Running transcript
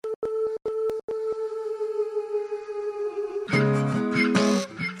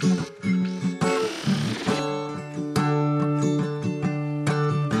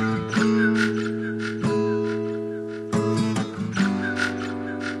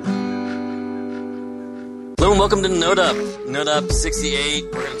Hello and welcome to Node Up. Node Up 68.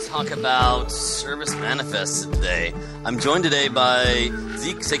 We're going to talk about service manifests today. I'm joined today by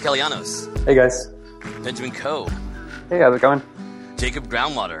Zeke Sekelianos. Hey guys. Benjamin Coe. Hey, how's it going? Jacob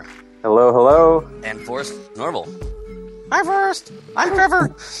Groundwater. Hello, hello. And Forrest Norval. Hi, Forrest. I'm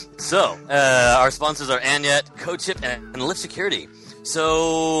Trevor. So, our sponsors are Anyet, CodeShip, and Lift Security.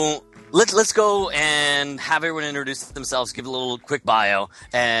 So, let's go and have everyone introduce themselves, give a little quick bio,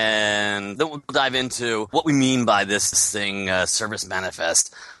 and then we'll dive into what we mean by this thing, Service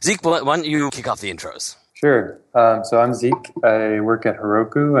Manifest. Zeke, why don't you kick off the intros? Sure. So I'm Zeke. I work at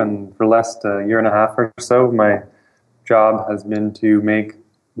Heroku, and for the last year and a half or so, my job has been to make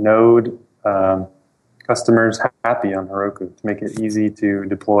Node customers happy on Heroku, to make it easy to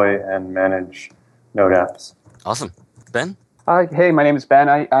deploy and manage Node apps. Awesome. Ben? Hey, my name is Ben.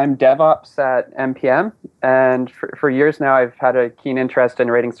 I'm DevOps at NPM, and for years now I've had a keen interest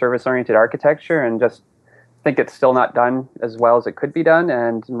in writing service-oriented architecture and just think it's still not done as well as it could be done,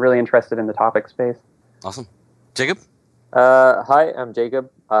 and I'm really interested in the topic space. Awesome. Jacob? Hi, I'm Jacob.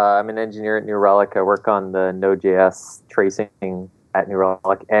 I'm an engineer at New Relic. I work on the Node.js tracing at New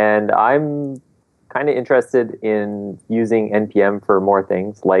Relic, and I'm kind of interested in using NPM for more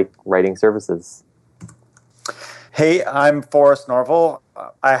things like writing services. Hey, I'm Forrest Norval.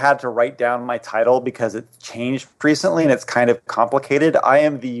 I had to write down my title because it's changed recently and it's kind of complicated. I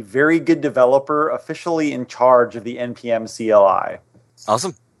am the very good developer officially in charge of the NPM CLI.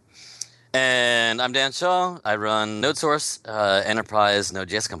 Awesome. And I'm Dan Shaw. I run NodeSource, enterprise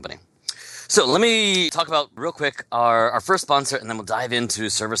Node.js company. So let me talk about real quick our first sponsor, and then we'll dive into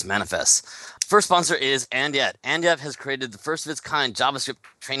service manifests. First sponsor is Anyet. Anyet has created the first of its kind JavaScript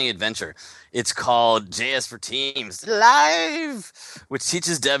training adventure. It's called JS for Teams Live, which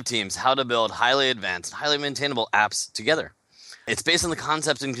teaches dev teams how to build highly advanced, highly maintainable apps together. It's based on the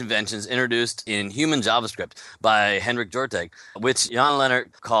concepts and conventions introduced in Human JavaScript by Henrik Jorteg, which Jan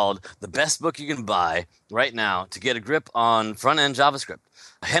Lennart called the best book you can buy right now to get a grip on front-end JavaScript.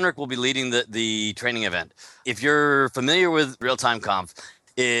 Henrik will be leading the training event. If you're familiar with Real-Time Conf,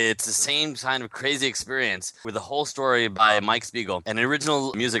 it's the same kind of crazy experience with a whole story by Mike Spiegel and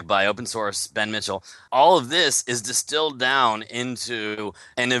original music by open source Ben Mitchell. All of this is distilled down into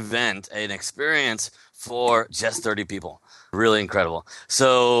an event, an experience for just 30 people. Really incredible.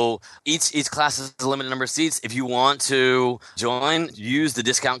 So each class has a limited number of seats. If you want to join, use the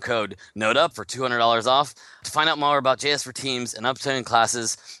discount code NODEUP for $200 off. To find out more about JS for Teams and upcoming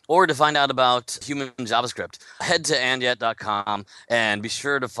classes, or to find out about Human JavaScript, head to Anyet.com and be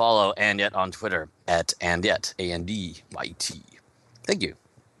sure to follow Anyet on Twitter at Anyet, A-N-D-Y-T. Thank you.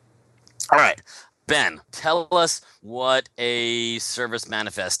 All right, Ben, tell us what a service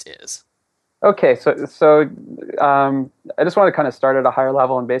manifest is. Okay, so I just want to kind of start at a higher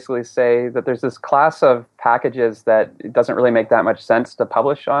level and basically say that there's this class of packages that it doesn't really make that much sense to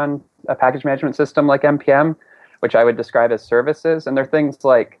publish on a package management system like NPM, which I would describe as services. And they're things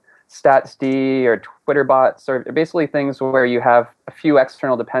like StatsD or Twitter bots, or basically things where you have a few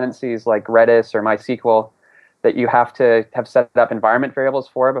external dependencies like Redis or MySQL that you have to have set up environment variables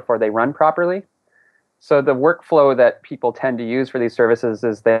for before they run properly. So the workflow that people tend to use for these services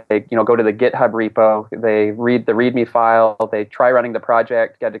is they go to the GitHub repo, they read the README file, they try running the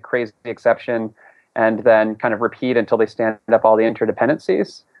project, get a crazy exception, and then kind of repeat until they stand up all the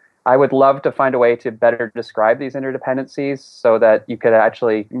interdependencies. I would love to find a way to better describe these interdependencies so that you could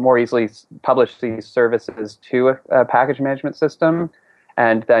actually more easily publish these services to a package management system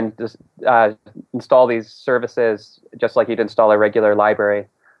and then just install these services just like you'd install a regular library.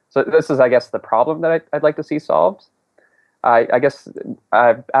 So this is, I guess, the problem that I'd like to see solved. I guess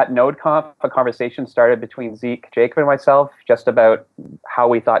at NodeConf, a conversation started between Zeke, Jacob, and myself just about how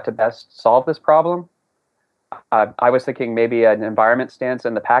we thought to best solve this problem. I was thinking maybe an environment stance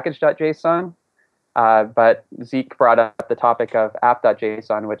in the package.json, but Zeke brought up the topic of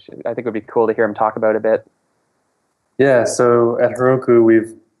app.json, which I think would be cool to hear him talk about a bit. Yeah, so at Heroku,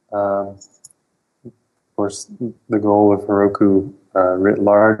 we've, of course, the goal of Heroku writ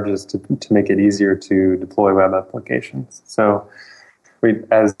large is to make it easier to deploy web applications. So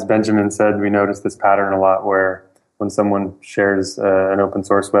as Benjamin said, we notice this pattern a lot where when someone shares an open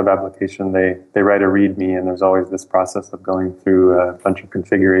source web application, they write a README, and there's always this process of going through a bunch of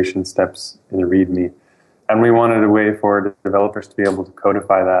configuration steps in a README. And we wanted a way for developers to be able to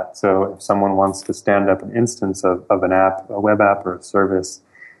codify that. So if someone wants to stand up an instance of an app, a web app or a service,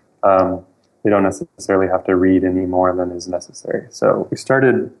 they don't necessarily have to read any more than is necessary. So we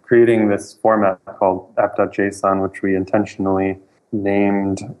started creating this format called app.json, which we intentionally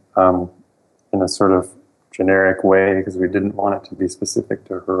named in a sort of generic way because we didn't want it to be specific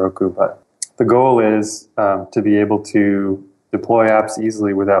to Heroku. But the goal is to be able to deploy apps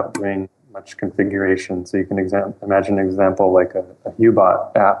easily without doing much configuration. So you can imagine an example like a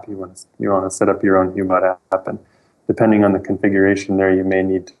Hubot app. You want to set up your own Hubot app, and depending on the configuration there, you may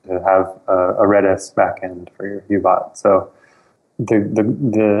need to have a Redis backend for your Hubot. So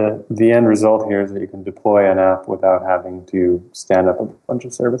the end result here is that you can deploy an app without having to stand up a bunch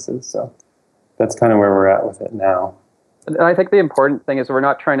of services. So that's kind of where we're at with it now. And I think the important thing is we're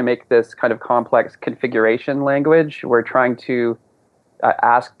not trying to make this kind of complex configuration language. We're trying to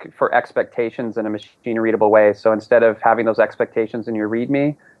ask for expectations in a machine-readable way. So instead of having those expectations in your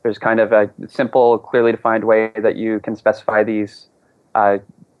README, there's kind of a simple, clearly defined way that you can specify these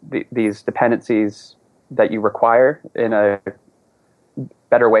dependencies that you require in a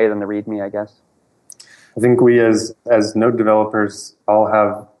better way than the README, I guess. I think we as Node developers all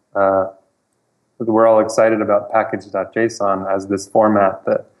have, we're all excited about package.json as this format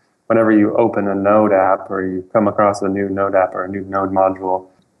that whenever you open a Node app or you come across a new Node app or a new Node module,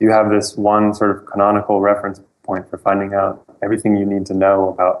 you have this one sort of canonical reference point for finding out everything you need to know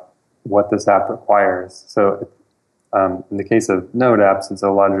about what this app requires. So in the case of Node apps, it's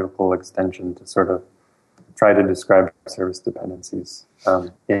a logical extension to sort of try to describe service dependencies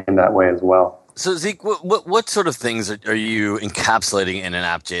in that way as well. So Zeke, what sort of things are you encapsulating in an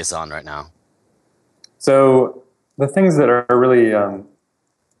app JSON right now? So the things that are really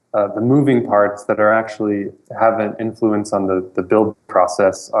the moving parts that are actually have an influence on the build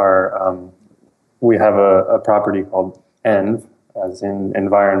process are we have a property called env, as in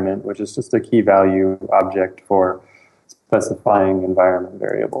environment, which is just a key value object for specifying environment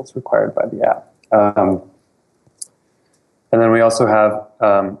variables required by the app. And then we also have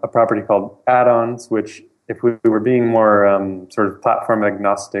a property called add-ons, which if we were being more sort of platform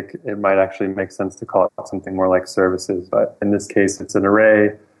agnostic, it might actually make sense to call it something more like services. But in this case, it's an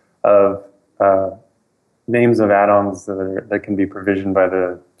array of names of add-ons that can be provisioned by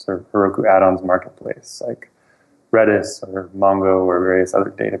the sort of Heroku add-ons marketplace, like Redis or Mongo or various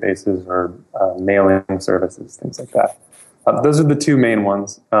other databases or mailing services, things like that. Those are the two main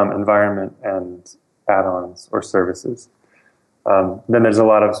ones, environment and add-ons or services. Then there's a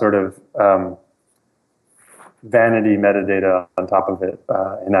lot of sort of vanity metadata on top of it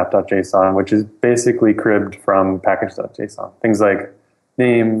in app.json, which is basically cribbed from package.json. Things like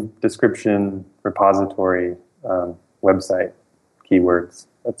name, description, repository, website, keywords,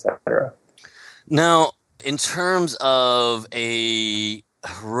 etc. Now, in terms of a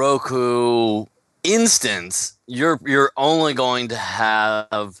Heroku instance, you're only going to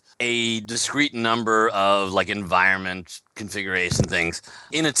have a discrete number of like environment configuration things.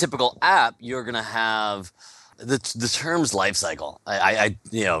 In a typical app, you're going to have the terms lifecycle.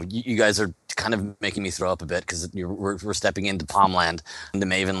 You guys are kind of making me throw up a bit because we're stepping into POM land, into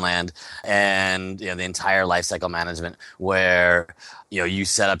Maven land, and the entire lifecycle management where you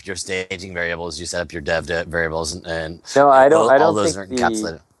set up your staging variables, you set up your dev variables, and no, I don't. all those are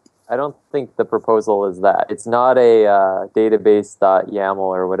encapsulated. I don't think the proposal is that. It's not a database.yaml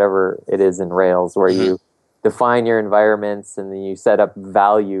or whatever it is in Rails where you define your environments and then you set up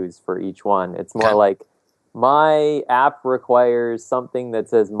values for each one. It's more like my app requires something that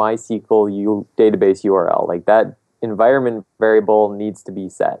says MySQL database URL. Like that environment variable needs to be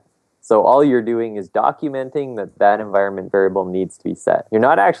set. So all you're doing is documenting that environment variable needs to be set. You're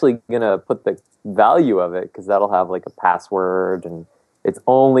not actually going to put the value of it because that'll have like a password and it's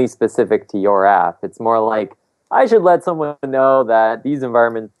only specific to your app. It's more like, I should let someone know that these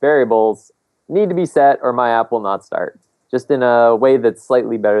environment variables need to be set or my app will not start. Just in a way that's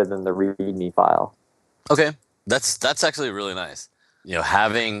slightly better than the README file. Okay. That's actually really nice.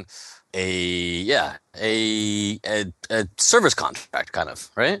 Having a service contract kind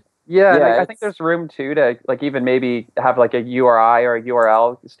of, right? Yeah, and I think there's room too to like even maybe have like a URI or a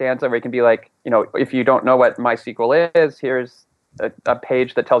URL stanza where you can be like, if you don't know what MySQL is, here's a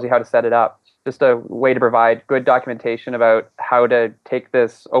page that tells you how to set it up. Just a way to provide good documentation about how to take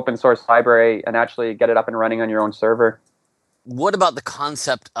this open source library and actually get it up and running on your own server. What about the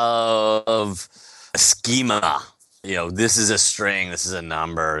concept of a schema? This is a string, this is a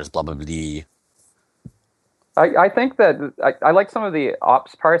number, blah, blah, blah. I think that I like some of the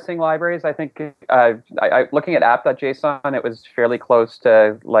ops parsing libraries. I think looking at app.json, it was fairly close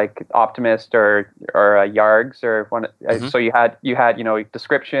to like Optimist or Yargs or one. So you had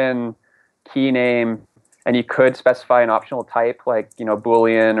description, key name, and you could specify an optional type like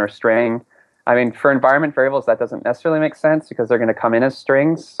Boolean or string. I mean, for environment variables, that doesn't necessarily make sense because they're going to come in as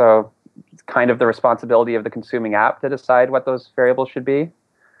strings. So it's kind of the responsibility of the consuming app to decide what those variables should be.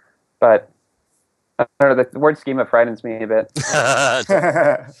 But I don't know, the word schema frightens me a bit.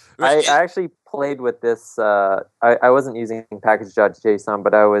 I actually played with this. I wasn't using package.json,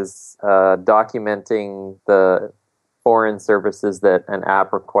 but I was documenting the foreign services that an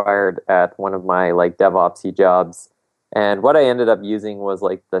app required at one of my like DevOpsy jobs. And what I ended up using was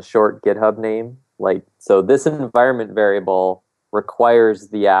like the short GitHub name. Like, so this environment variable requires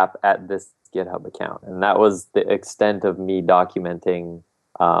the app at this GitHub account. And that was the extent of me documenting,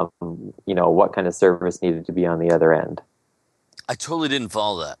 what kind of service needed to be on the other end. I totally didn't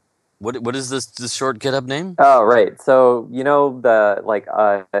follow that. What is this short GitHub name? Oh, right. So, the like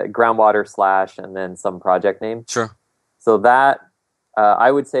groundwater / and then some project name. Sure. So that,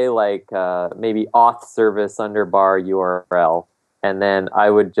 I would say like maybe auth service _ URL. And then I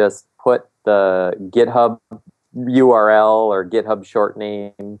would just put the GitHub URL or GitHub short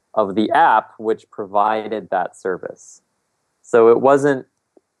name of the app which provided that service. So it wasn't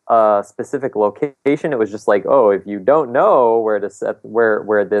a specific location. It was just like, oh, if you don't know where to set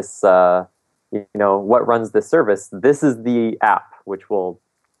where this what runs this service, this is the app which will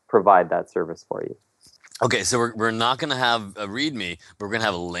provide that service for you. Okay, so we're not going to have a README, but we're going to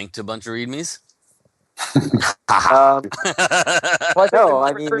have a link to a bunch of READMEs. Well,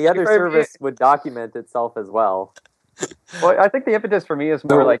 I mean the other service would document itself as well. Well, I think the impetus for me is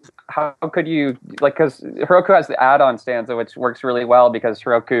more like, how could you, like, because Heroku has the add-on stanza, which works really well because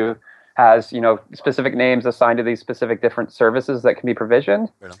Heroku has, specific names assigned to these specific different services that can be provisioned.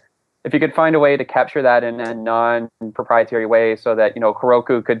 Right on. If you could find a way to capture that in a non-proprietary way so that,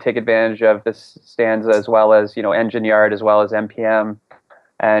 Heroku could take advantage of this stanza as well as, Engine-Yard as well as NPM,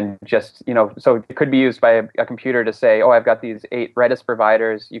 and just, so it could be used by a computer to say, oh, I've got these 8 Redis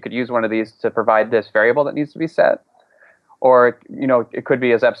providers. You could use one of these to provide this variable that needs to be set. Or, it could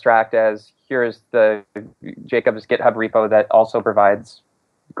be as abstract as, here's the Jacob's GitHub repo that also provides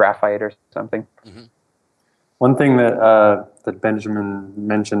Graphite or something. Mm-hmm. One thing that Benjamin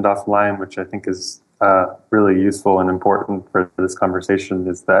mentioned offline, which I think is really useful and important for this conversation,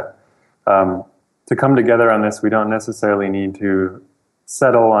 is that to come together on this, we don't necessarily need to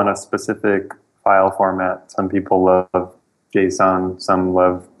settle on a specific file format. Some people love JSON, some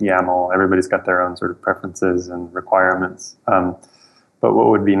love YAML. Everybody's got their own sort of preferences and requirements. But what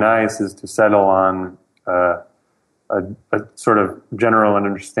would be nice is to settle on a sort of general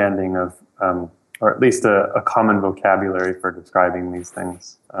understanding of, or at least a common vocabulary for describing these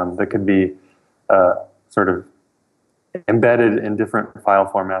things that could be sort of embedded in different file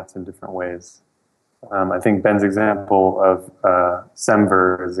formats in different ways. I think Ben's example of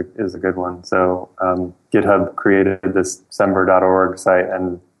Semver is a good one. So GitHub created this semver.org site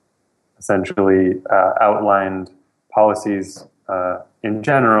and essentially outlined policies in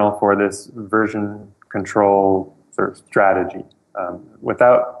general for this version control sort of strategy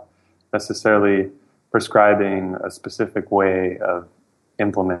without necessarily prescribing a specific way of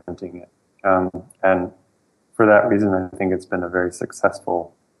implementing it. And for that reason, I think it's been a very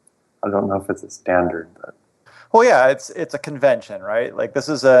successful, I don't know if it's a standard, but. Well, yeah, it's a convention, right? Like this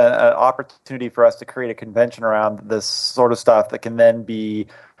is an opportunity for us to create a convention around this sort of stuff that can then be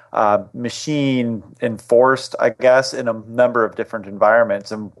machine enforced, I guess, in a number of different environments.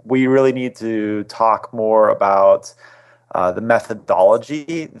 And we really need to talk more about the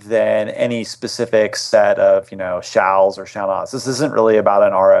methodology than any specific set of, shalls or shall nots. This isn't really about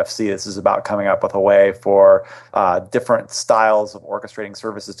an RFC. This is about coming up with a way for different styles of orchestrating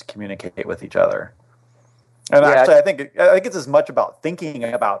services to communicate with each other. And actually, I think it's as much about thinking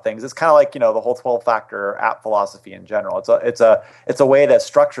about things. It's kind of like the whole 12-factor app philosophy in general. It's a way to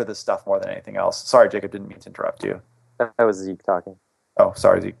structure this stuff more than anything else. Sorry, Jacob, didn't mean to interrupt you. That was Zeke talking. Oh,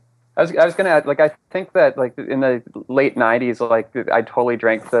 sorry, Zeke. I was going to add, I think that in the late 90s, I totally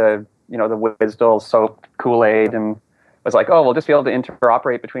drank the the WSDL soap Kool-Aid and was like, oh, we'll just be able to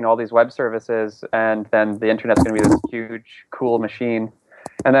interoperate between all these web services, and then the internet's going to be this huge, cool machine.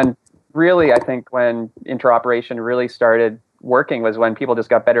 And then really, I think when interoperation really started working was when people just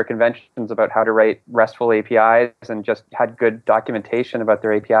got better conventions about how to write RESTful APIs and just had good documentation about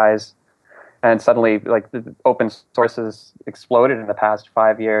their APIs. And suddenly, the open sources exploded in the past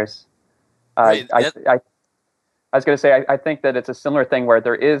 5 years. Right, I was going to say, I think that it's a similar thing where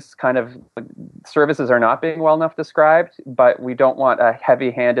there is kind of services are not being well enough described, but we don't want a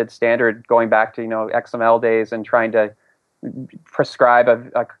heavy-handed standard going back to XML days and trying to prescribe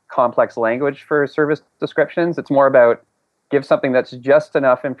a complex language for service descriptions. It's more about give something that's just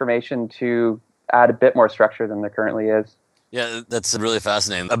enough information to add a bit more structure than there currently is. Yeah, that's really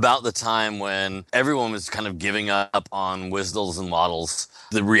fascinating. About the time when everyone was kind of giving up on WSDLs and models,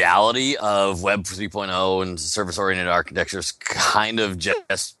 the reality of Web 3.0 and service-oriented architectures kind of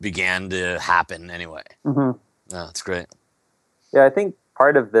just began to happen anyway. Mm-hmm. Yeah, that's great. Yeah, I think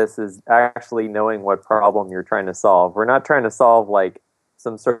part of this is actually knowing what problem you're trying to solve. We're not trying to solve like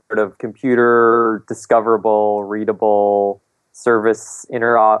some sort of computer discoverable, readable service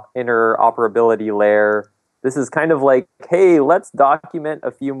interoperability layer. This is kind of like, hey, let's document a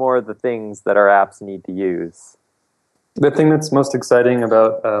few more of the things that our apps need to use. The thing that's most exciting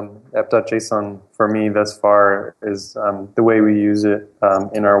about app.json for me thus far is the way we use it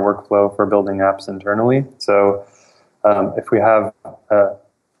in our workflow for building apps internally. So if we have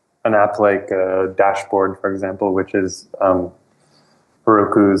an app like a dashboard, for example, which is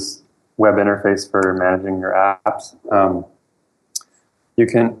Heroku's web interface for managing your apps, you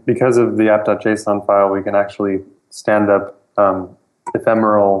can, because of the app.json file, we can actually stand up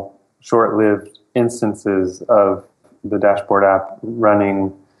ephemeral, short-lived instances of the dashboard app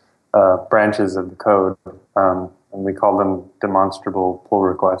running branches of the code, and we call them demonstrable pull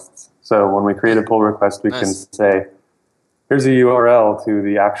requests. So when we create a pull request, we can say, here's a URL to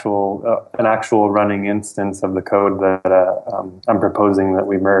the an actual running instance of the code that I'm proposing that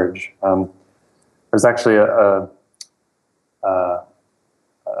we merge. There's actually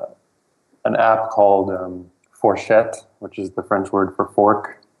an app called Fourchette, which is the French word for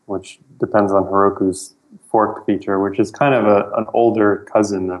fork, which depends on Heroku's fork feature, which is kind of an older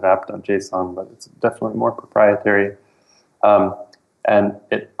cousin of app.json, but it's definitely more proprietary. And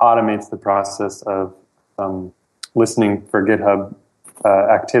it automates the process of listening for GitHub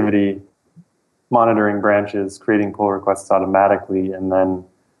activity, monitoring branches, creating pull requests automatically, and then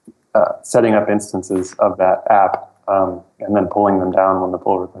setting up instances of that app, and then pulling them down when the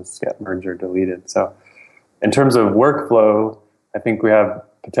pull requests get merged or deleted. So in terms of workflow, I think we have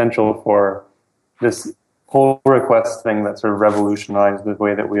potential for this pull request thing that sort of revolutionized the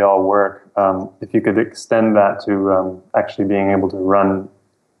way that we all work. If you could extend that to actually being able to run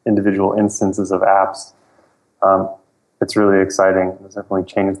individual instances of apps, it's really exciting. It's definitely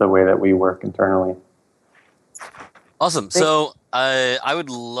changed the way that we work internally. Awesome. So I would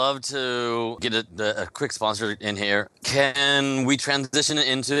love to get a quick sponsor in here. Can we transition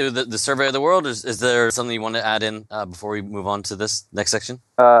into the survey of the world? Is there something you want to add in before we move on to this next section?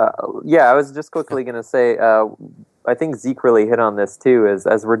 Yeah, I was just quickly going to say, I think Zeke really hit on this too, is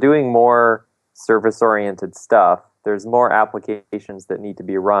as we're doing more service-oriented stuff, there's more applications that need to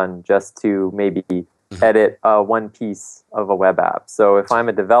be run just to maybe edit one piece of a web app. So if I'm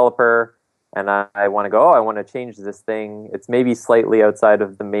a developer and I want to go, I want to change this thing, it's maybe slightly outside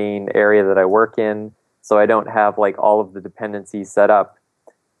of the main area that I work in, so I don't have like all of the dependencies set up.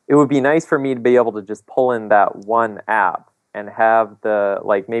 It would be nice for me to be able to just pull in that one app and have the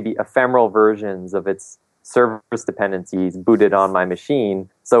like maybe ephemeral versions of its service dependencies booted on my machine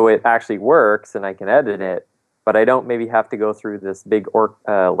so it actually works and I can edit it, but I don't maybe have to go through this big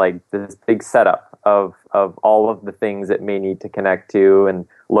this big setup of all of the things it may need to connect to and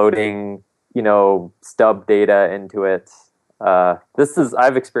loading, stub data into it.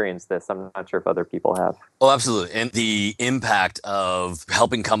 I've experienced this. I'm not sure if other people have. Oh, absolutely. And the impact of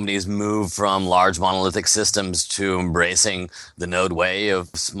helping companies move from large monolithic systems to embracing the Node way of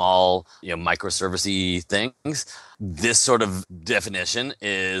small, microservice-y things. This sort of definition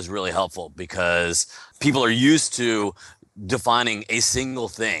is really helpful because people are used to defining a single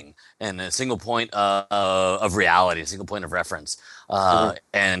thing and a single point of reality, a single point of reference.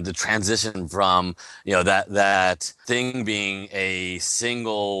 And the transition from that thing being a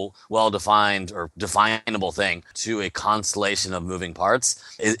single, well-defined or definable thing to a constellation of moving parts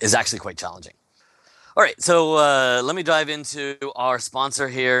is actually quite challenging. All right, so let me dive into our sponsor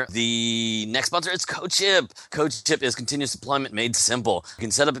here. The next sponsor is CodeShip. CodeShip is continuous deployment made simple. You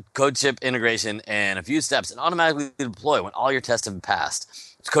can set up a CodeShip integration in a few steps and automatically deploy when all your tests have passed.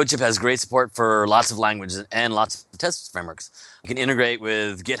 CodeShip has great support for lots of languages and lots of test frameworks. You can integrate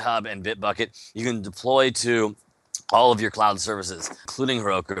with GitHub and Bitbucket. You can deploy to all of your cloud services, including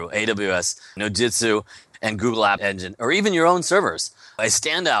Heroku, AWS, Nodejitsu, and Google App Engine, or even your own servers. A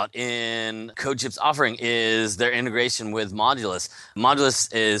standout in CodeShip's offering is their integration with Modulus.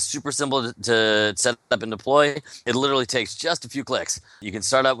 Modulus is super simple to set up and deploy. It literally takes just a few clicks. You can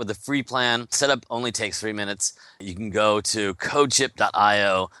start out with a free plan. Setup only takes 3 minutes. You can go to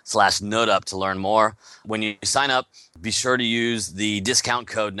codeship.io/NodeUp to learn more. When you sign up, be sure to use the discount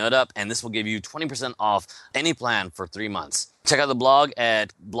code NodeUp, and this will give you 20% off any plan for 3 months. Check out the blog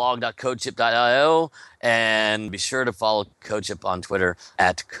at blog.codeship.io and be sure to follow CodeShip on Twitter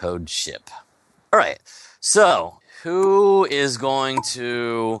at CodeShip. All right, so who is going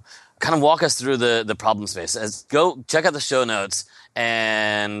to kind of walk us through the problem space. Go check out the show notes,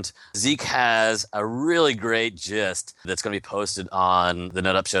 and Zeke has a really great gist that's going to be posted on the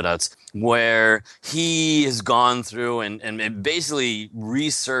NodeUp show notes, where he has gone through and basically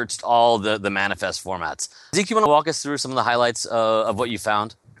researched all the manifest formats. Zeke, you want to walk us through some of the highlights of what you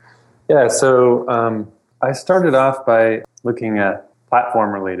found? Yeah, so I started off by looking at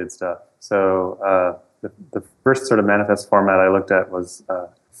platform-related stuff. So the first sort of manifest format I looked at was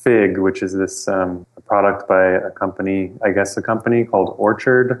Fig, which is this a product by a company called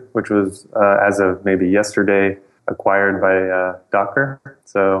Orchard, which was, as of maybe yesterday, acquired by Docker.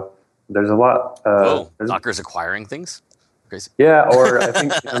 So there's a lot. Docker's acquiring things? Crazy. Yeah, or I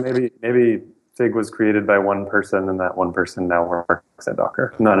think maybe Fig was created by one person, and that one person now works at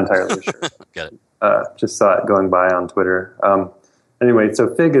Docker. I'm not entirely sure. Get it. Just saw it going by on Twitter. Anyway,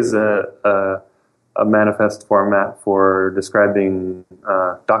 so Fig is a manifest format for describing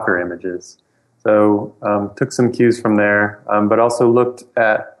Docker images. So took some cues from there, but also looked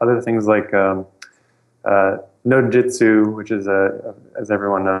at other things like Nodejitsu, which is, as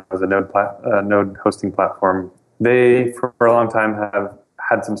everyone knows, a node hosting platform. They, for a long time, have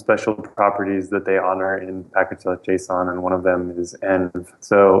had some special properties that they honor in package.json, and one of them is env.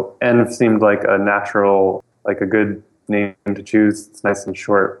 So env seemed like a natural, like a good name to choose. It's nice and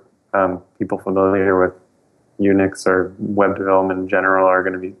short. People familiar with Unix or web development in general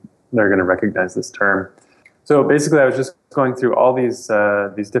they're going to recognize this term. So basically, I was just going through all these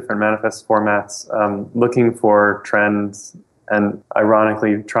different manifest formats, looking for trends, and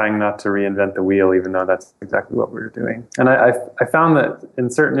ironically trying not to reinvent the wheel, even though that's exactly what we were doing. And I found that in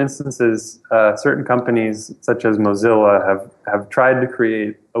certain instances, certain companies such as Mozilla have tried to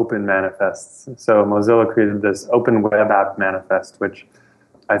create open manifests. So Mozilla created this open web app manifest, which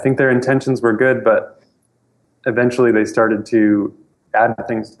I think their intentions were good, but eventually they started to add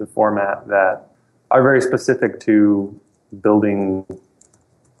things to the format that are very specific to building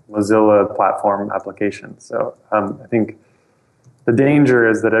Mozilla platform applications. So I think the danger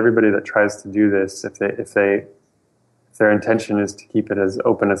is that everybody that tries to do this, if their intention is to keep it as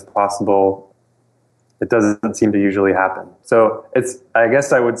open as possible, it doesn't seem to usually happen. So I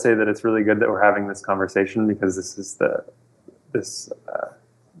guess I would say that it's really good that we're having this conversation, because this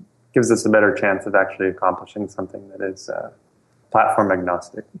gives us a better chance of actually accomplishing something that is platform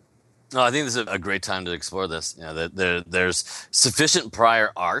agnostic. No, I think this is a great time to explore this. There's sufficient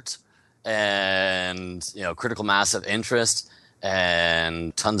prior art and critical mass of interest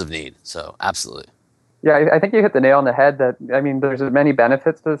and tons of need. So absolutely. Yeah, I think you hit the nail on the head. There's many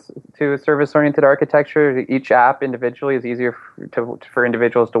benefits to service-oriented architecture. Each app individually is easier for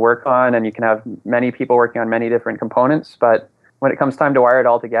individuals to work on, and you can have many people working on many different components. But when it comes time to wire it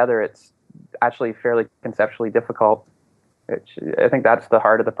all together, it's actually fairly conceptually difficult. I think that's the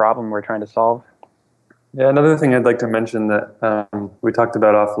heart of the problem we're trying to solve. Yeah, another thing I'd like to mention that we talked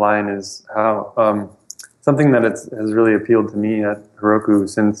about offline is how something that has really appealed to me at Heroku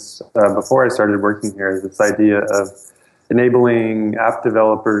since before I started working here is this idea of enabling app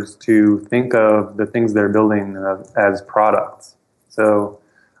developers to think of the things they're building as products. So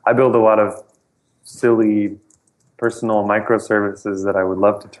I build a lot of silly personal microservices that I would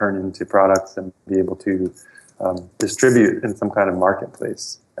love to turn into products and be able to distribute in some kind of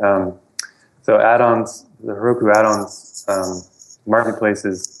marketplace. So add-ons, the Heroku add-ons marketplace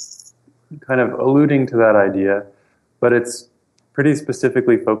is kind of alluding to that idea, but it's pretty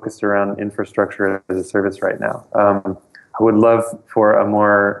specifically focused around infrastructure as a service right now. I would love for a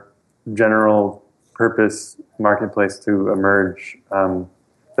more general purpose marketplace to emerge.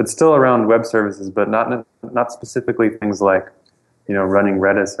 It's still around web services, but not specifically things like running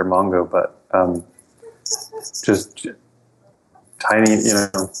Redis or Mongo, but just tiny,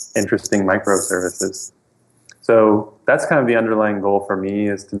 interesting microservices. So that's kind of the underlying goal for me,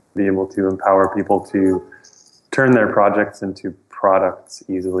 is to be able to empower people to turn their projects into products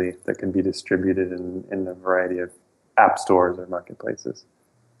easily that can be distributed in a variety of app stores or marketplaces.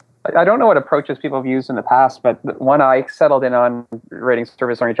 I don't know what approaches people have used in the past, but one I settled in on writing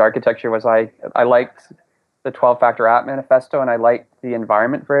service-oriented architecture was I liked the 12-factor app manifesto, and I liked the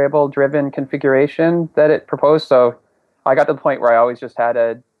environment variable-driven configuration that it proposed. So I got to the point where I always just had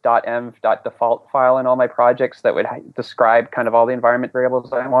a .env.default file in all my projects that would describe kind of all the environment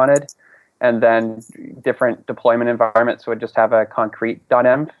variables I wanted, and then different deployment environments would just have a concrete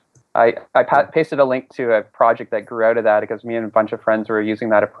 .env. I pasted a link to a project that grew out of that because me and a bunch of friends were using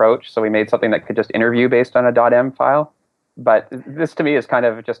that approach. So we made something that could just interview based on a .env file. But this to me is kind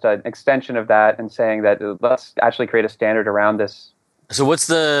of just an extension of that and saying that let's actually create a standard around this So what's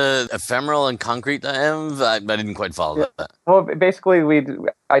the ephemeral and concrete env? I didn't quite follow that. Well, basically, we'd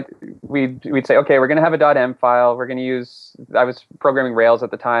say, okay, we're going to have a .env file. We're going to use. I was programming Rails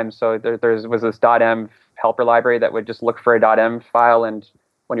at the time, so there was this .env helper library that would just look for a .env file, and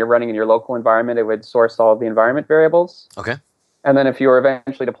when you're running in your local environment, it would source all of the environment variables. Okay. And then if you were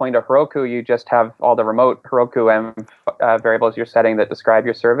eventually deploying to Heroku, you just have all the remote Heroku env variables you're setting that describe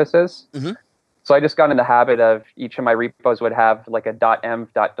your services. Mm-hmm. So I just got in the habit of each of my repos would have like a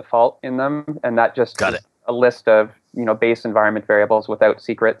 .env.default in them, and that just Got is it. a list of base environment variables without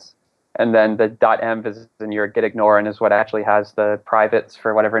secrets. And then the .env is in your git ignore and is what actually has the privates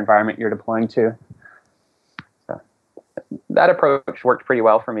for whatever environment you're deploying to. So that approach worked pretty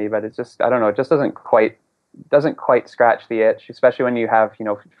well for me, but it's just, I don't know, it just doesn't quite scratch the itch, especially when you have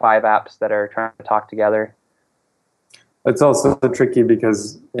 5 apps that are trying to talk together. It's also tricky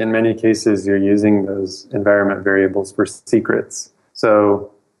because in many cases you're using those environment variables for secrets.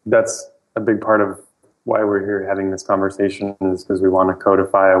 So that's a big part of why we're here having this conversation, is because we want to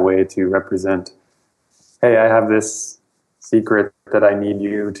codify a way to represent, hey, I have this secret that I need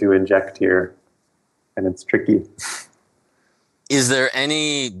you to inject here. And it's tricky. Is there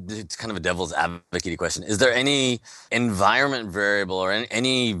any, it's kind of a devil's advocate question, is there any environment variable or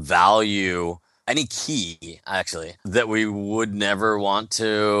any value, any key, actually, that we would never want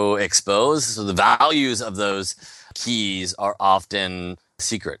to expose? So the values of those keys are often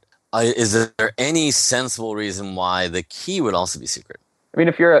secret. Is there any sensible reason why the key would also be secret? I mean,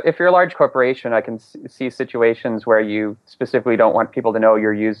 if you're a large corporation, I can see situations where you specifically don't want people to know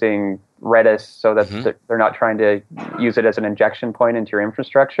you're using Redis, so that they're not trying to use it as an injection point into your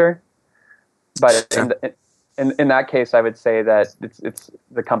infrastructure. But Sure. in that case, I would say that it's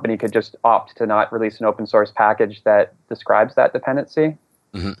the company could just opt to not release an open source package that describes that dependency.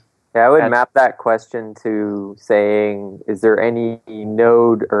 Mm-hmm. Yeah, I would map that question to saying, is there any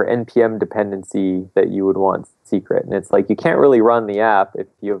node or NPM dependency that you would want secret? And it's like, you can't really run the app if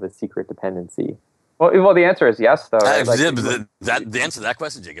you have a secret dependency. Well, the answer is yes, though. Right? The answer to that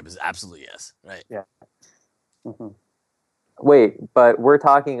question, Jacob, is absolutely yes. Right. Yeah. Mm-hmm. Wait, but we're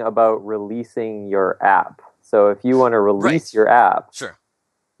talking about releasing your app. So if you want to release your app, Sure.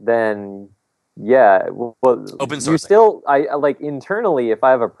 then yeah, well, Open you sourcing. still, I like internally, if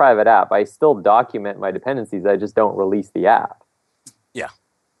I have a private app, I still document my dependencies. I just don't release the app. Yeah,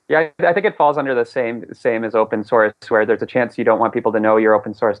 I think it falls under the same as open source, where there's a chance you don't want people to know your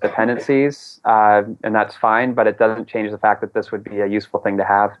open source dependencies, and that's fine, but it doesn't change the fact that this would be a useful thing to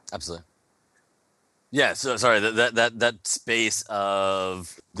have. Absolutely. Yeah, so sorry, that space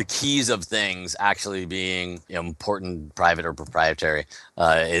of the keys of things actually being important, private or proprietary,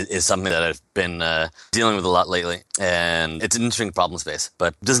 is something that I've been dealing with a lot lately, and it's an interesting problem space,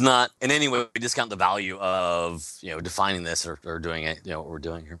 but does not in any way discount the value of defining this or doing it, what we're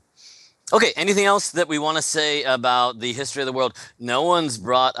doing here. Okay, anything else that we want to say about the history of the world? No one's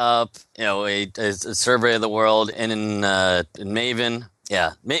brought up a survey of the world in Maven.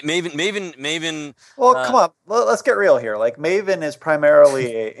 Yeah, Maven. Well, come on. Let's get real here. Like, Maven is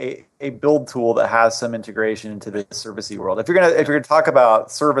primarily a build tool that has some integration into the servicey world. If you're gonna talk about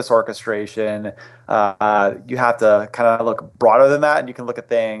service orchestration, you have to kind of look broader than that, and you can look at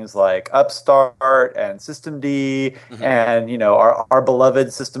things like Upstart and Systemd, and our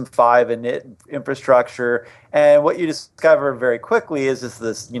beloved System 5 init infrastructure. And what you discover very quickly is just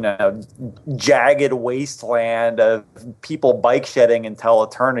this jagged wasteland of people bike shedding until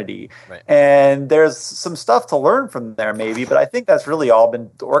eternity. Right. And there's some stuff to learn from there, maybe, but I think that's really all been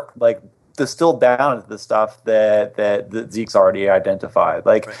distilled down into the stuff that Zeke's already identified.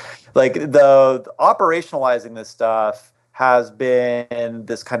 Like the operationalizing this stuff has been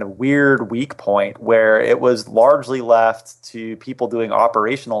this kind of weird weak point where it was largely left to people doing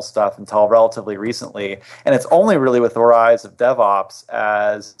operational stuff until relatively recently. And it's only really with the rise of DevOps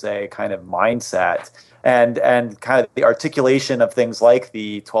as a kind of mindset and kind of the articulation of things like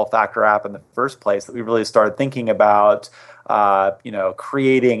the 12-factor app in the first place that we really started thinking about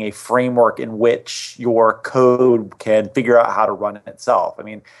creating a framework in which your code can figure out how to run itself. I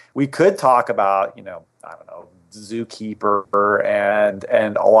mean, we could talk about, Zookeeper and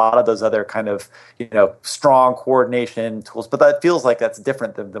a lot of those other kind of, strong coordination tools, but that feels like that's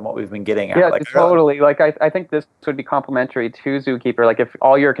different than what we've been getting at. Yeah, totally. I think this would be complementary to Zookeeper. Like, if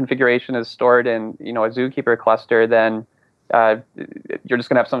all your configuration is stored in, a Zookeeper cluster, then you're just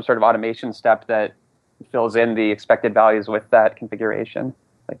going to have some sort of automation step that fills in the expected values with that configuration.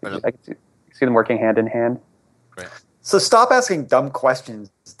 I can see them working hand in hand. Right. So stop asking dumb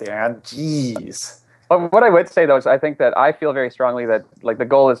questions, Dan. Jeez. But what I would say though is I think that I feel very strongly that like the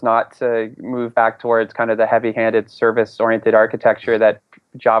goal is not to move back towards kind of the heavy-handed service-oriented architecture that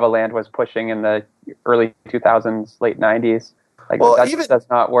Java Land was pushing in the early 2000s, late 90s. Like that just does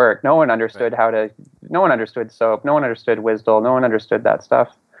not work. No one understood no one understood SOAP, no one understood WSDL, no one understood that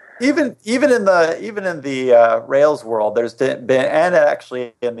stuff. Even in the Rails world, there's been, and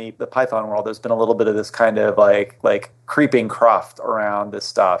actually in the Python world, there's been a little bit of this kind of like creeping cruft around this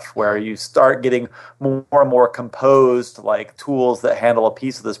stuff, where you start getting more and more composed like tools that handle a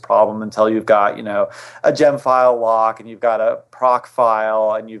piece of this problem until you've got a gem file lock, and you've got a proc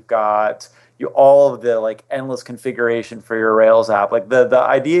file, and you've got all of the like endless configuration for your Rails app. Like the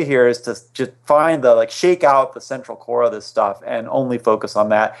idea here is to just find shake out the central core of this stuff and only focus on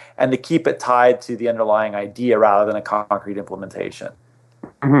that, and to keep it tied to the underlying idea rather than a concrete implementation.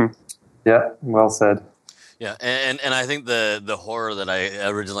 Mm-hmm. Yeah, well said. Yeah, and I think the horror that I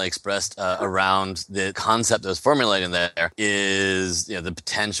originally expressed around the concept that was formulating there is the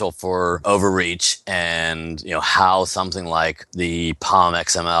potential for overreach, and how something like the POM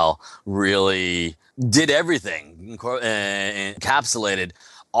XML really did everything, encapsulated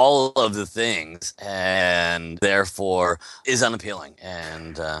all of the things, and therefore is unappealing.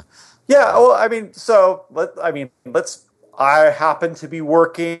 And I happen to be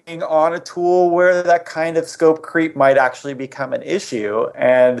working on a tool where that kind of scope creep might actually become an issue.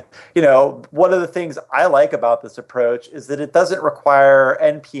 And, one of the things I like about this approach is that it doesn't require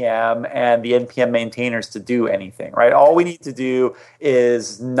NPM and the NPM maintainers to do anything, right? All we need to do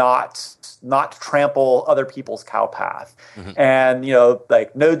is not trample other people's cow path. Mm-hmm. And,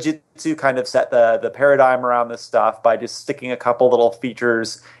 Nodejitsu kind of set the paradigm around this stuff by just sticking a couple little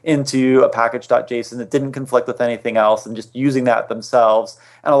features into a package.json that didn't conflict with anything else, and just using that themselves.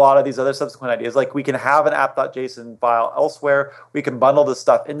 And a lot of these other subsequent ideas, like we can have an app.json file elsewhere, we can bundle this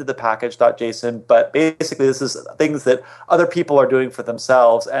stuff into the package.json, but basically this is things that other people are doing for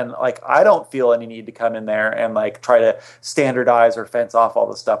themselves. And I don't feel any need to come in there and try to standardize or fence off all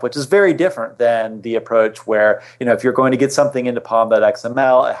this stuff, which is very different than the approach where, if you're going to get something into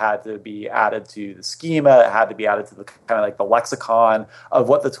pom.xml, it had to be added to the schema, it had to be added to the kind of the lexicon of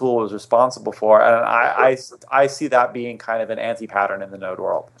what the tool was responsible for. And I see that being kind of an anti-pattern in the Node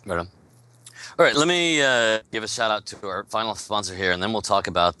world. Right on. All right, let me give a shout out to our final sponsor here, and then we'll talk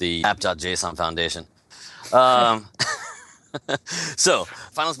about the app.json Foundation. So,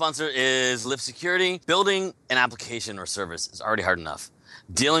 final sponsor is Lyft Security. Building an application or service is already hard enough.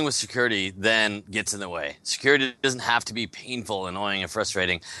 Dealing with security then gets in the way. Security doesn't have to be painful, annoying, and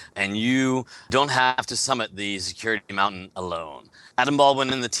frustrating, and you don't have to summit the security mountain alone. Adam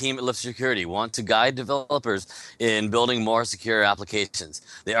Baldwin and the team at Lyft Security want to guide developers in building more secure applications.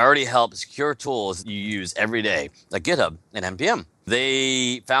 They already help secure tools you use every day, like GitHub and NPM.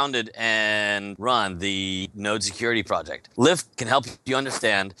 They founded and run the Node Security Project. Lyft can help you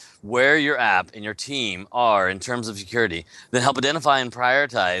understand where your app and your team are in terms of security, then help identify and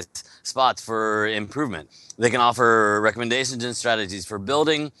prioritize spots for improvement. They can offer recommendations and strategies for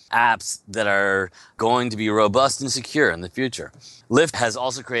building apps that are going to be robust and secure in the future. Lyft has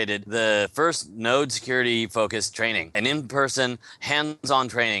also created the first Node security-focused training, an in-person, hands-on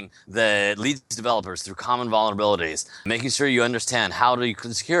training that leads developers through common vulnerabilities, making sure you understand how to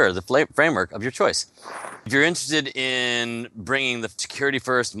secure the framework of your choice. If you're interested in bringing the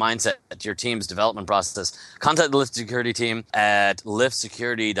security-first mindset to your team's development process, contact the Lyft Security team at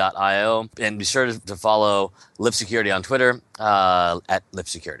lyftsecurity.io, and be sure to follow Lyft Security on Twitter at Lyft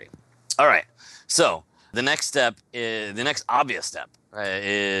Security. All right, so the next obvious step, right,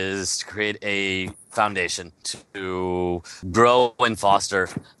 is to create a foundation to grow and foster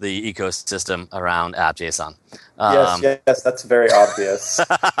the ecosystem around app.json. Yes, that's very obvious.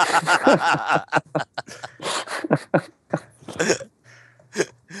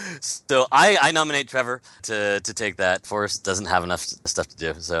 So I nominate Trevor to take that. Forrest doesn't have enough stuff to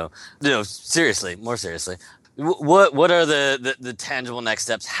do. So, seriously, more seriously, what are the tangible next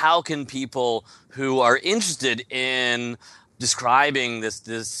steps? How can people who are interested in describing this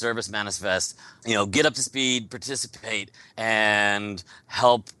service manifest, get up to speed, participate, and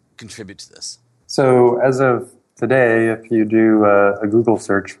help contribute to this? So as of today, if you do a Google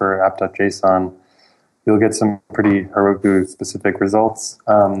search for app.json, you'll get some pretty Heroku-specific results.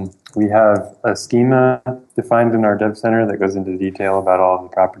 We have a schema defined in our Dev Center that goes into detail about all the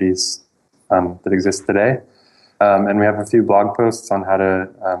properties that exist today. And we have a few blog posts on how to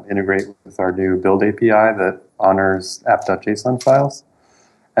integrate with our new build API that honors app.json files.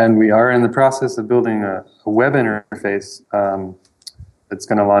 And we are in the process of building a web interface that's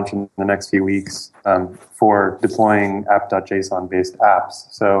going to launch in the next few weeks for deploying app.json-based apps.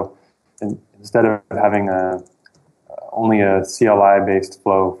 So instead of having only a CLI-based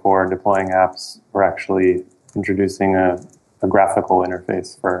flow for deploying apps, we're actually introducing a graphical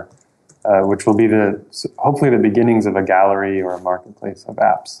interface for which will be hopefully the beginnings of a gallery or a marketplace of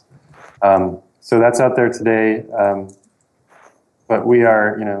apps. So that's out there today, but we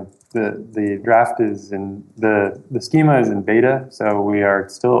are, the draft is the schema is in beta, so we are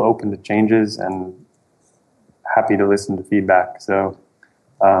still open to changes and happy to listen to feedback. So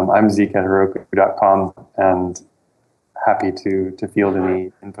I'm Zeke at Heroku.com and happy to field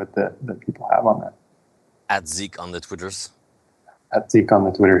any input that people have on that. At Zeke on the Twitters. At Zeke on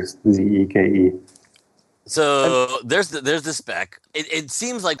the Twitters, Zeke. So there's the spec. It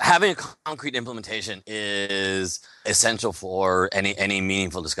seems like having a concrete implementation is essential for any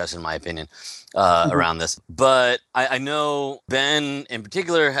meaningful discussion, in my opinion, around this. But I know Ben in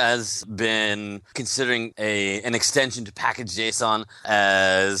particular has been considering an extension to package.json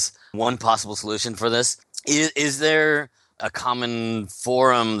as one possible solution for this. Is there a common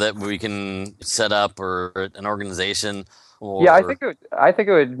forum that we can set up, or an organization? Yeah, I think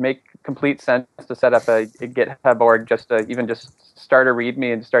it would make complete sense to set up a GitHub org, even just start a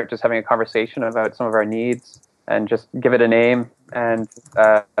README and start just having a conversation about some of our needs and just give it a name, and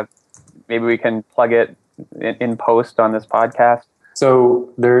maybe we can plug it in post on this podcast.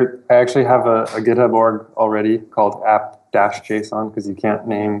 So I actually have a GitHub org already called app-json, because you can't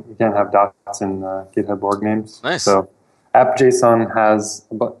have dots in GitHub org names. Nice. So app.json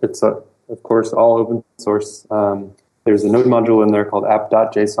it's of course all open source. There's a node module in there called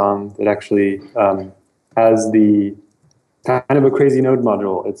app.json that actually has the kind of a crazy node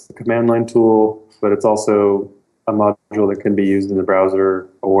module. It's a command line tool, but it's also a module that can be used in the browser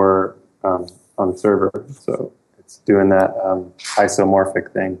or on the server. So it's doing that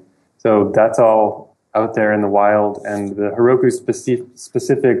isomorphic thing. So that's all out there in the wild, and the Heroku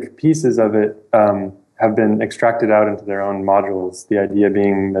specific pieces of it have been extracted out into their own modules. The idea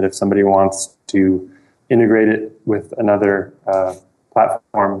being that if somebody wants to integrate it with another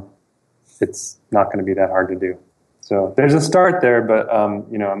platform, it's not going to be that hard to do. So there's a start there, but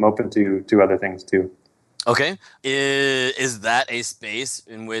I'm open to other things too. Okay. Is that a space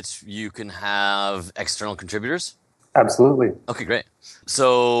in which you can have external contributors? Absolutely. Okay, great.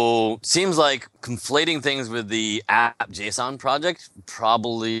 So seems like conflating things with the app.json project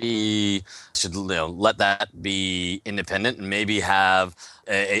probably should let that be independent, and maybe have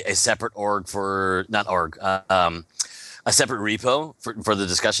a separate org a separate repo for the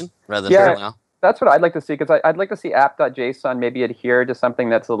discussion rather than figuring out. That's what I'd like to see, because I'd like to see app.json maybe adhere to something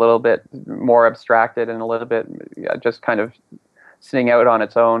that's a little bit more abstracted and a little bit just kind of sitting out on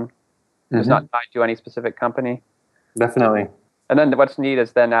its own, just not tied to any specific company. Definitely. And then what's neat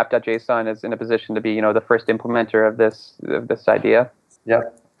is then app.json is in a position to be, the first implementer of this idea.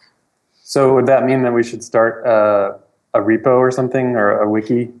 Yep. So would that mean that we should start a repo or something, or a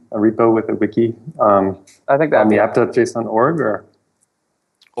repo with a wiki? I think that on the app.json org,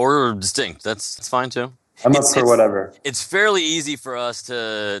 or distinct. That's fine too. I'm up for whatever. It's fairly easy for us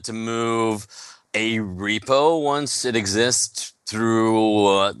to move a repo once it exists through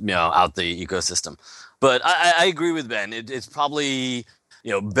out the ecosystem. But I agree with Ben. It's probably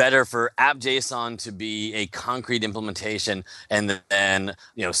better for app.json to be a concrete implementation, and then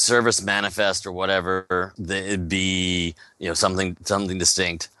service manifest or whatever it'd be something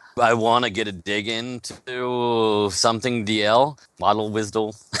distinct. I want to get a dig into something DL, model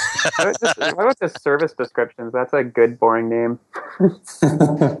WSDL. What about the service descriptions? That's a good boring name.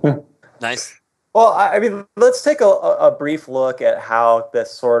 Nice. Well, I mean, let's take a brief look at how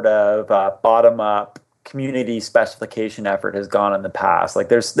this sort of bottom-up community specification effort has gone in the past. Like,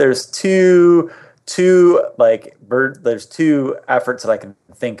 there's two efforts that I can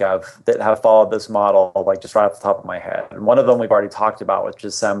think of that have followed this model, like just right off the top of my head. And one of them we've already talked about, which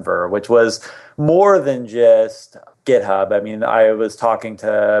is Semver, which was more than just GitHub. I mean, I was talking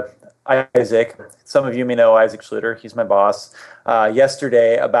to Isaac. Some of you may know Isaac Schluter. He's my boss.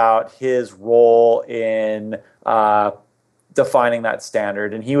 Yesterday about his role in defining that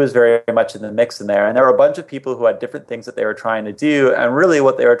standard, and he was very much in the mix in there. And there were a bunch of people who had different things that they were trying to do, and really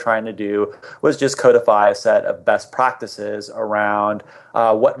what they were trying to do was just codify a set of best practices around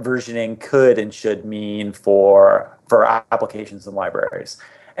what versioning could and should mean for applications and libraries.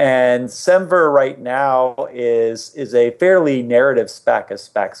 And Semver right now is a fairly narrative spec as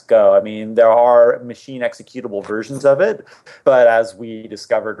specs go. I mean, there are machine executable versions of it, but as we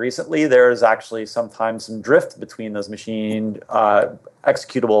discovered recently, there is actually sometimes some drift between those machine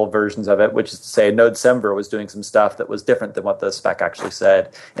executable versions of it, which is to say Node Semver was doing some stuff that was different than what the spec actually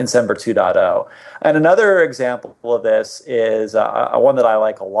said in Semver 2.0. And another example of this is one that I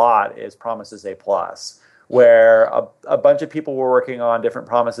like a lot is Promises A+, where a bunch of people were working on different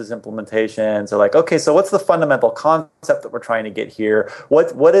Promises implementations. They're like, okay, so what's the fundamental concept that we're trying to get here?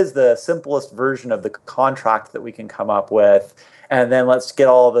 What is the simplest version of the contract that we can come up with? And then let's get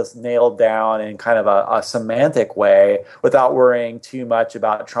all of this nailed down in kind of a semantic way without worrying too much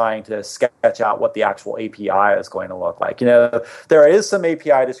about trying to sketch out what the actual API is going to look like. You know, there is some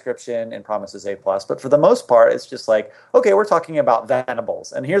API description in Promises A+, but for the most part, it's just like, okay, we're talking about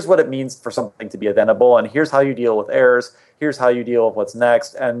venables. And here's what it means for something to be a venable. And here's how you deal with errors. Here's how you deal with what's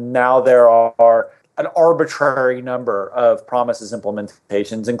next. And now there are an arbitrary number of Promises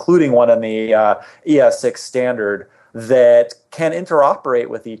implementations, including one in the ES6 standard, that can interoperate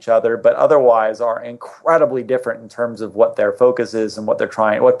with each other, but otherwise are incredibly different in terms of what their focus is and what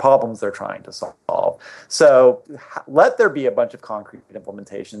problems they're trying to solve. So let there be a bunch of concrete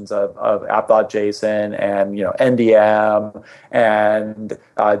implementations of app.json and NDM and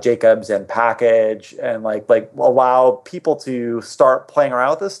Jacobs and package, and like allow people to start playing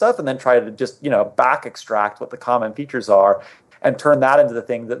around with this stuff and then try to just back extract what the common features are and turn that into the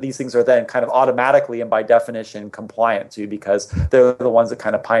thing that these things are then kind of automatically and by definition compliant to, because they're the ones that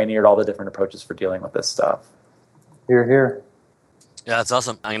kind of pioneered all the different approaches for dealing with this stuff. Hear, hear. Yeah, that's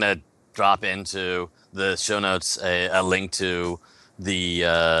awesome. I'm going to drop into the show notes a link to the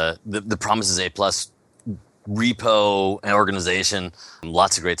Promises A+ repo and organization.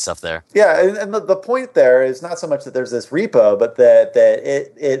 Lots of great stuff there. Yeah, and the point there is not so much that there's this repo, but that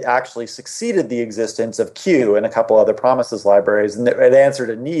it actually succeeded the existence of Q and a couple other Promises libraries, and it answered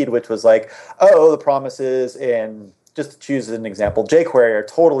a need, which was like, oh, the Promises in, just to choose an example, jQuery are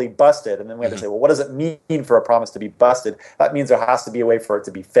totally busted. And then we had to say, well, what does it mean for a promise to be busted? That means there has to be a way for it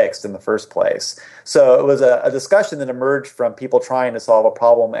to be fixed in the first place. So it was a discussion that emerged from people trying to solve a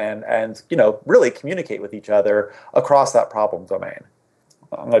problem and really communicate with each other across that problem domain.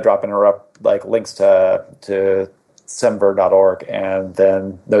 I'm going to drop in links to semver.org and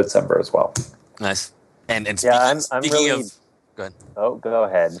then Node Semver as well. Nice. And I'm speaking really... of... Go ahead. Oh, go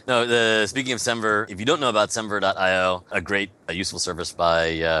ahead. No, speaking of Semver, if you don't know about Semver.io, a useful service by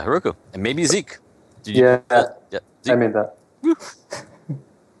Heroku, and maybe Zeke. Yeah, Zeke. I made that.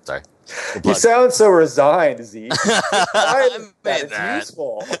 Sorry. You sound so resigned, Zeke. I made it's that.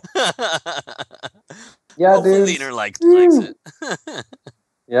 useful. Yeah, Hopefully dude. Leaner likes it.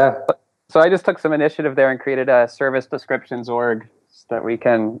 Yeah. So I just took some initiative there and created a service descriptions org so that we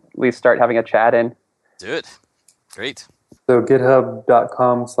can at least start having a chat in. Do it. Great. So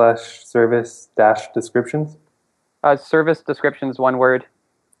github.com/service-descriptions. Service descriptions, one word.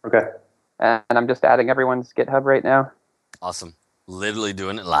 Okay. And I'm just adding everyone's GitHub right now. Awesome. Literally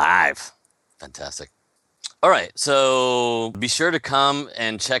doing it live. Fantastic. All right. So be sure to come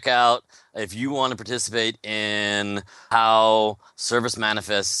and check out if you want to participate in how service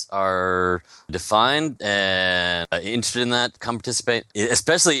manifests are defined and interested in that, come participate.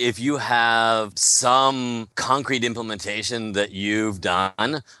 Especially if you have some concrete implementation that you've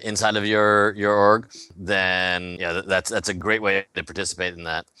done inside of your org, then yeah, that's a great way to participate in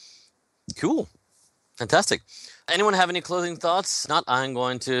that. Cool. Fantastic. Anyone have any closing thoughts? Not, I'm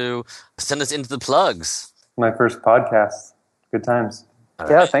going to send us into the plugs. My first podcast. Good times.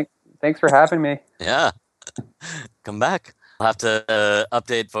 Yeah, thanks for having me. Yeah. Come back. I'll have to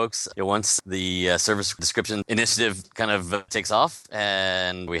update folks once the service description initiative kind of takes off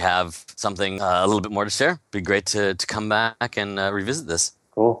and we have something a little bit more to share. Be great to come back and revisit this.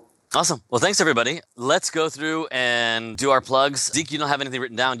 Cool. Awesome. Well, thanks, everybody. Let's go through and do our plugs. Zeke, you don't have anything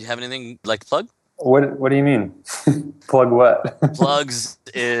written down. Do you have anything you'd like to plug? What do you mean? Plug what? Plugs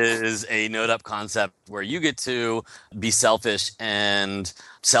is a node-up concept where you get to be selfish and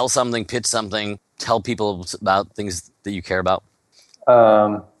sell something, pitch something, tell people about things that you care about.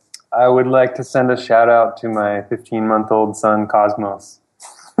 I would like to send a shout out to my 15-month-old son, Cosmos.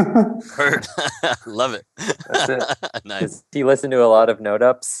 Heard. Love it. That's it. Nice. Does he listen to a lot of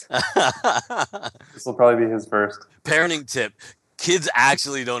node-ups? This will probably be his first. Parenting tip. Kids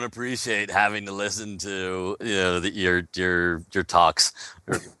actually don't appreciate having to listen to your talks.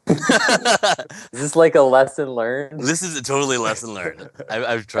 Is this like a lesson learned? This is a totally lesson learned.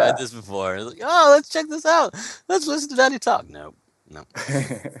 I've tried this before. Like, oh, let's check this out. Let's listen to Daddy talk. No. Not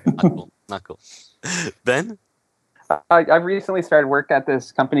cool. Ben? I've recently started work at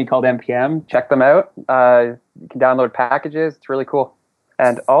this company called NPM. Check them out. You can download packages. It's really cool.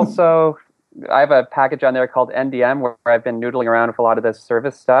 And also, I have a package on there called NDM where I've been noodling around with a lot of this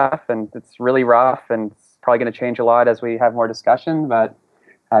service stuff, and it's really rough, and it's probably going to change a lot as we have more discussion, but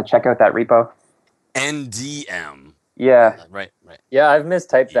check out that repo. NDM. Yeah. Right. Yeah, I've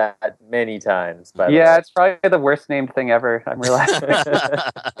mistyped that many times. Yeah, it's probably the worst named thing ever, I'm realizing.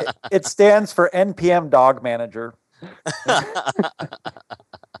 It stands for NPM Dog Manager.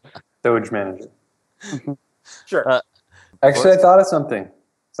 Doge Manager. Sure. Actually, I thought of something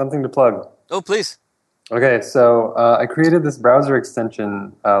to plug. Oh, please. Okay, so I created this browser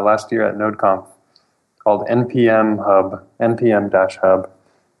extension last year at NodeConf called NPM Hub, npm-hub.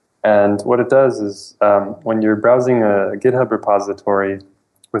 And what it does is when you're browsing a GitHub repository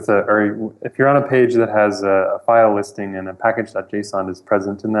or if you're on a page that has a file listing and a package.json is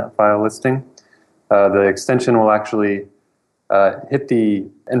present in that file listing, the extension will actually hit the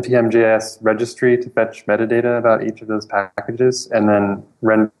npm.js registry to fetch metadata about each of those packages and then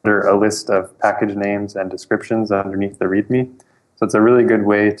render a list of package names and descriptions underneath the README. So it's a really good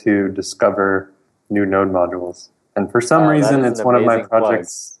way to discover new Node modules. And for some reason, it's one of my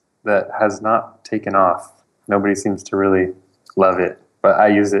projects that has not taken off. Nobody seems to really love it, but I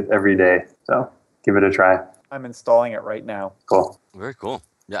use it every day. So give it a try. I'm installing it right now. Cool. Very cool.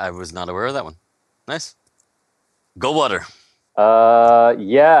 Yeah, I was not aware of that one. Nice. Goldwater.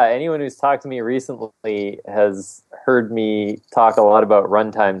 Yeah, anyone who's talked to me recently has heard me talk a lot about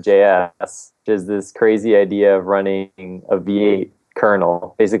runtime JS, which is this crazy idea of running a V8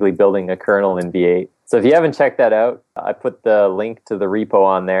 kernel, basically building a kernel in V8. So if you haven't checked that out, I put the link to the repo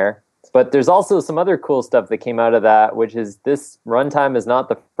on there. But there's also some other cool stuff that came out of that, which is this runtime is not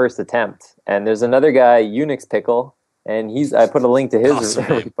the first attempt. And there's another guy, Unix Pickle, and I put a link to his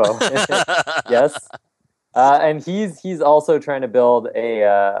repo. Yes. And he's also trying to build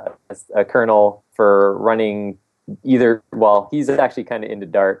a kernel for running he's actually kind of into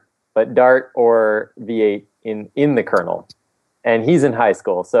Dart, but Dart or V8 in the kernel. And he's in high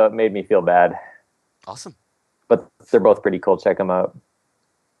school, so it made me feel bad. Awesome. But they're both pretty cool. Check them out.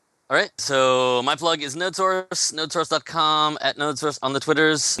 All right, so my plug is NodeSource, nodesource.com, at NodeSource on the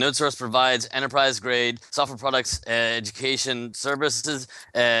Twitters. NodeSource provides enterprise-grade software products, education services,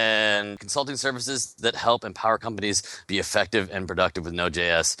 and consulting services that help empower companies be effective and productive with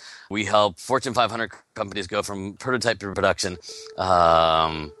Node.js. We help Fortune 500 companies go from prototype to production.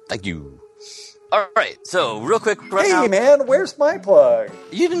 Thank you. All right, so real quick. Hey, man, where's my plug?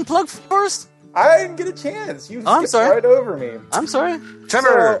 You didn't plug first? I didn't get a chance. You skipped right over me. I'm sorry.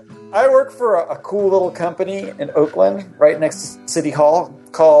 Trevor. So, I work for a cool little company in Oakland, right next to City Hall,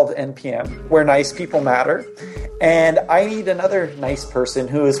 called NPM, where nice people matter. And I need another nice person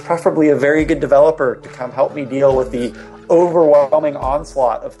who is preferably a very good developer to come help me deal with the overwhelming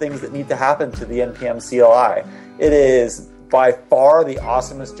onslaught of things that need to happen to the NPM CLI. It is by far the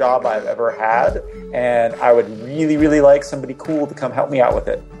awesomest job I've ever had, and I would really, really like somebody cool to come help me out with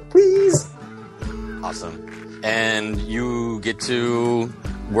it. Please. Awesome. And you get to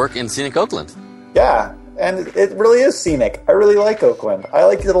work in scenic Oakland. Yeah, and it really is scenic. I really like Oakland. I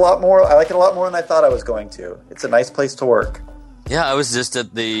like it a lot more. I like it a lot more than I thought I was going to. It's a nice place to work. Yeah, I was just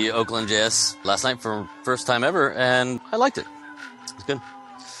at the Oakland JS last night for first time ever, and I liked it. It's good.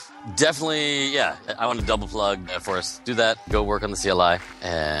 Definitely, yeah, I want to double plug for us. Do that. Go work on the CLI,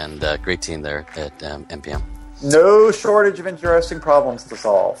 and great team there at NPM. No shortage of interesting problems to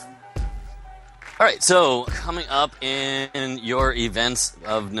solve. All right, so coming up in your events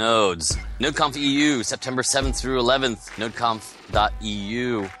of nodes, NodeConf EU, September 7th through 11th,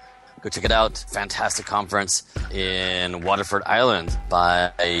 nodeconf.eu. Go check it out. Fantastic conference in Waterford Island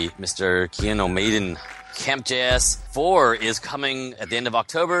by Mr. Keanu Maiden. CampJS 4 is coming at the end of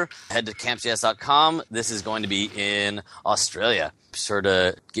October. Head to campjs.com. This is going to be in Australia. Be sure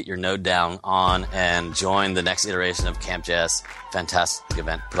to get your node down on and join the next iteration of CampJS. Fantastic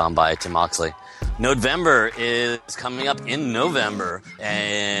event put on by Tim Oxley. November is coming up in November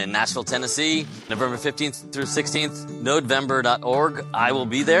in Nashville, Tennessee, November 15th through 16th, nodevember.org. I will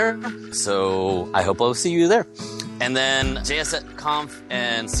be there, so I hope I'll see you there. And then JSConf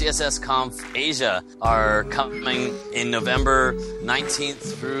and CSSConf Asia are coming in November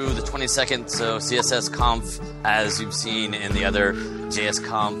 19th through the 22nd. So CSSConf, as you've seen in the other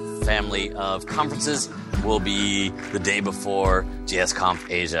JSConf family of conferences, will be the day before JSConf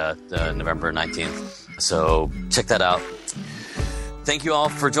Asia, November 19th. So check that out. Thank you all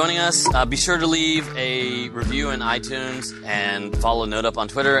for joining us. Be sure to leave a review in iTunes and follow NodeUp on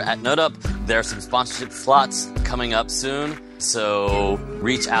Twitter at NodeUp. There are some sponsorship slots coming up soon, so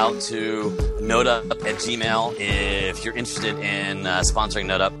reach out to nodeup@gmail if you're interested in sponsoring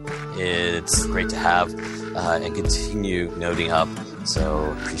NodeUp. It's great to have and continue noding up,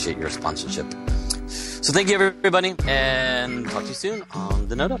 so appreciate your sponsorship. So thank you, everybody, and talk to you soon on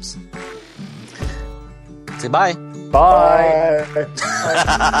the NodeUps. Say bye. Bye.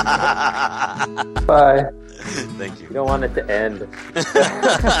 Bye. Thank you. You don't want it to end.